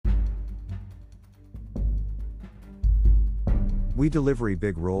We deliver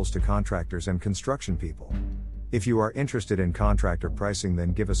big rolls to contractors and construction people. If you are interested in contractor pricing,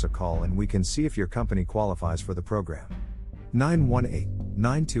 then give us a call and we can see if your company qualifies for the program.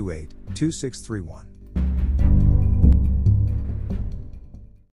 918-928-2631.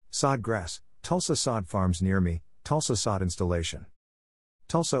 Sod grass, Tulsa sod farms near me, Tulsa sod installation.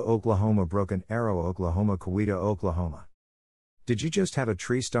 Tulsa, Oklahoma, Broken Arrow, Oklahoma, Coweta, Oklahoma. Did you just have a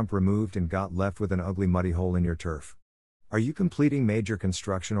tree stump removed and got left with an ugly muddy hole in your turf? Are you completing major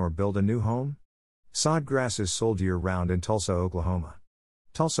construction or build a new home? Sod grass is sold year-round in Tulsa, Oklahoma.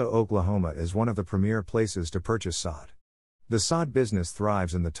 Tulsa, Oklahoma is one of the premier places to purchase sod. The sod business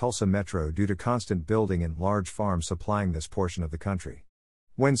thrives in the Tulsa metro due to constant building and large farms supplying this portion of the country.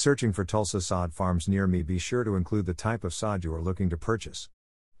 When searching for Tulsa sod farms near me, be sure to include the type of sod you are looking to purchase.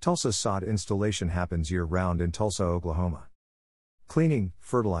 Tulsa sod installation happens year-round in Tulsa, Oklahoma. Cleaning,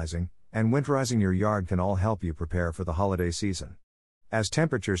 fertilizing, and winterizing your yard can all help you prepare for the holiday season. As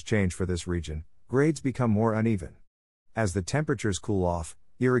temperatures change for this region, grades become more uneven. As the temperatures cool off,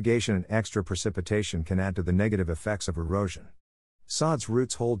 irrigation and extra precipitation can add to the negative effects of erosion. Sod's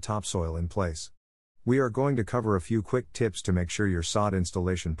roots hold topsoil in place. We are going to cover a few quick tips to make sure your sod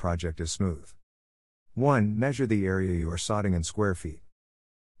installation project is smooth. 1. Measure the area you are sodding in square feet.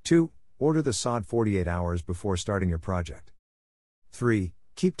 2. Order the sod 48 hours before starting your project. 3.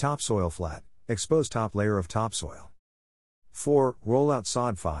 Keep topsoil flat, expose top layer of topsoil. 4. Roll out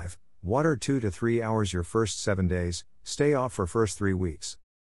sod. 5. Water 2 to 3 hours your first 7 days, stay off for first 3 weeks.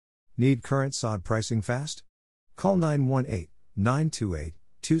 Need current sod pricing fast? Call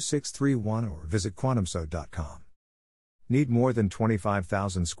 918-928-2631 or visit quantumsod.com. Need more than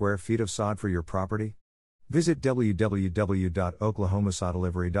 25,000 square feet of sod for your property? Visit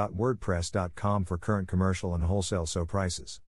www.oklahomasodelivery.wordpress.com for current commercial and wholesale SO prices.